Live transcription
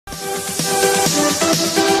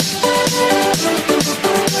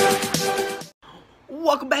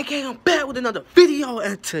Welcome back, and I'm back with another video,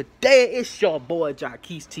 and today it's your boy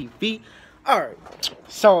Keys TV. Alright,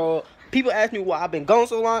 so people ask me why I've been gone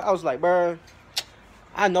so long. I was like, bruh,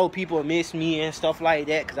 I know people miss me and stuff like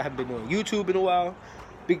that because I haven't been doing YouTube in a while.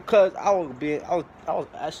 Because I was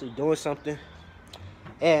actually doing something,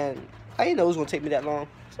 and I didn't know it was gonna take me that long.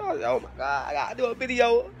 So I was like, oh my god, I gotta do a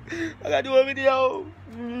video.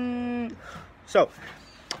 So,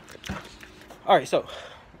 alright, so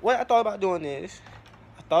what I thought about doing is,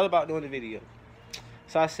 I thought about doing the video.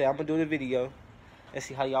 So I said, I'm gonna do the video and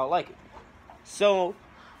see how y'all like it. So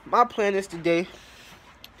my plan is today,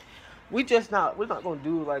 we're not gonna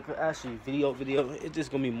do like actually video. It's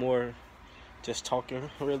just gonna be more just talking,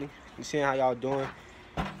 really. You seeing how y'all doing?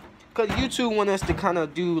 Cause YouTube want us to kind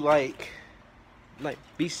of do like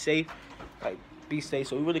be safe,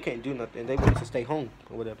 so we really can't do nothing. They want us to stay home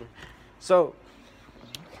or whatever. So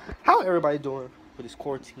how everybody doing for this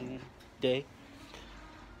quarantine day?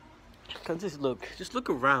 Cause just look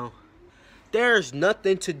around. There's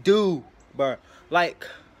nothing to do, bro. Like,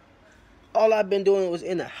 all I've been doing was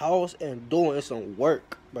in the house and doing some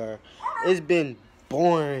work, bro. It's been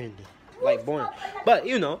boring, like boring. But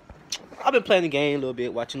you know, I've been playing the game a little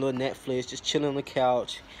bit, watching a little Netflix, just chilling on the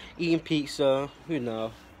couch, eating pizza. You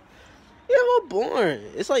know, yeah, we're boring.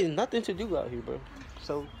 It's like nothing to do out here, bro.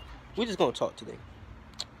 So we just gonna talk today.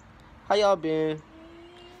 How y'all been?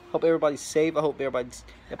 Hope everybody's safe. I hope everybody's...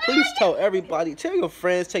 And please tell everybody, tell your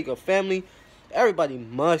friends, tell your family, everybody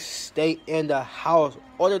must stay in the house in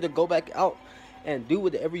order to go back out and do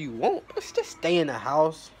whatever you want. Let's just stay in the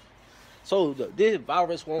house so this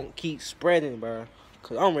virus won't keep spreading, bro.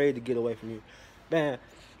 Because I'm ready to get away from you. Man,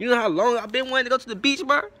 you know how long I've been wanting to go to the beach,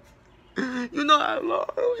 bro? You know how long?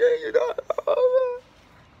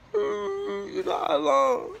 You know how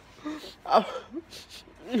long?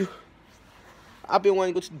 I've been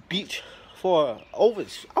wanting to go to the beach for over...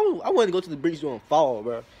 I wanted to go to the beach during fall,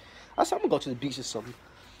 bro. I said, I'm going to go to the beach or something.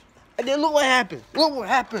 And then look what happened. Look what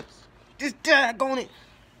happened. This daggone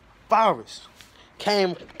virus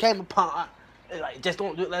came upon... Like, just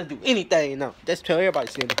don't do... Let's do anything now. Just tell everybody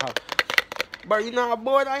to stay in the house. Bro, you know how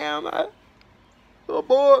bored I am, man? I'm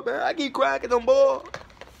bored, man. I keep crying because I'm bored.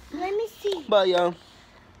 Let me see. But, yo...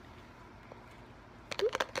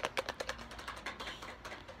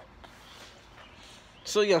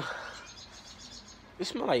 So yeah, it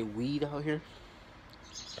smells like weed out here.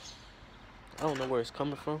 I don't know where it's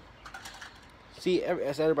coming from. See,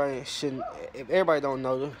 as everybody shouldn't, if everybody don't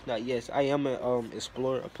know that, yes, I am an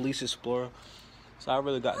explorer, a police explorer. So I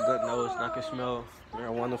really got good nose, and I can smell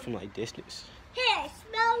marijuana from like distance. Here,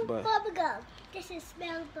 smell bubblegum. This is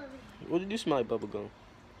smell bubblegum. What did you smell like bubblegum?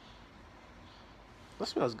 That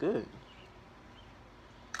smells good.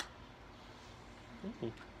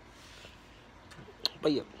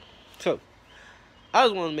 But yeah, so I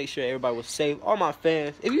just want to make sure everybody was safe. All my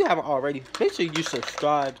fans, if you haven't already, make sure you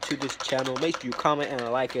subscribe to this channel. Make sure you comment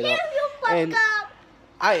and like it up. And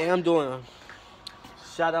I am doing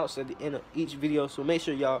shout outs at the end of each video, so make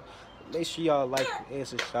sure y'all like and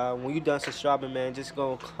subscribe. When you done subscribing, man, just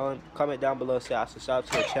go comment down below, say I subscribe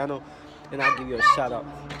to the channel, and I'll give you a shout out.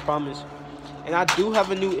 I promise. And I do have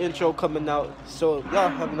a new intro coming out, so if y'all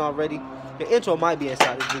haven't already, the intro might be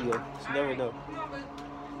inside this video. So you never know.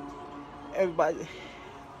 Everybody,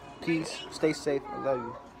 peace, stay safe, I love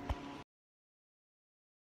you.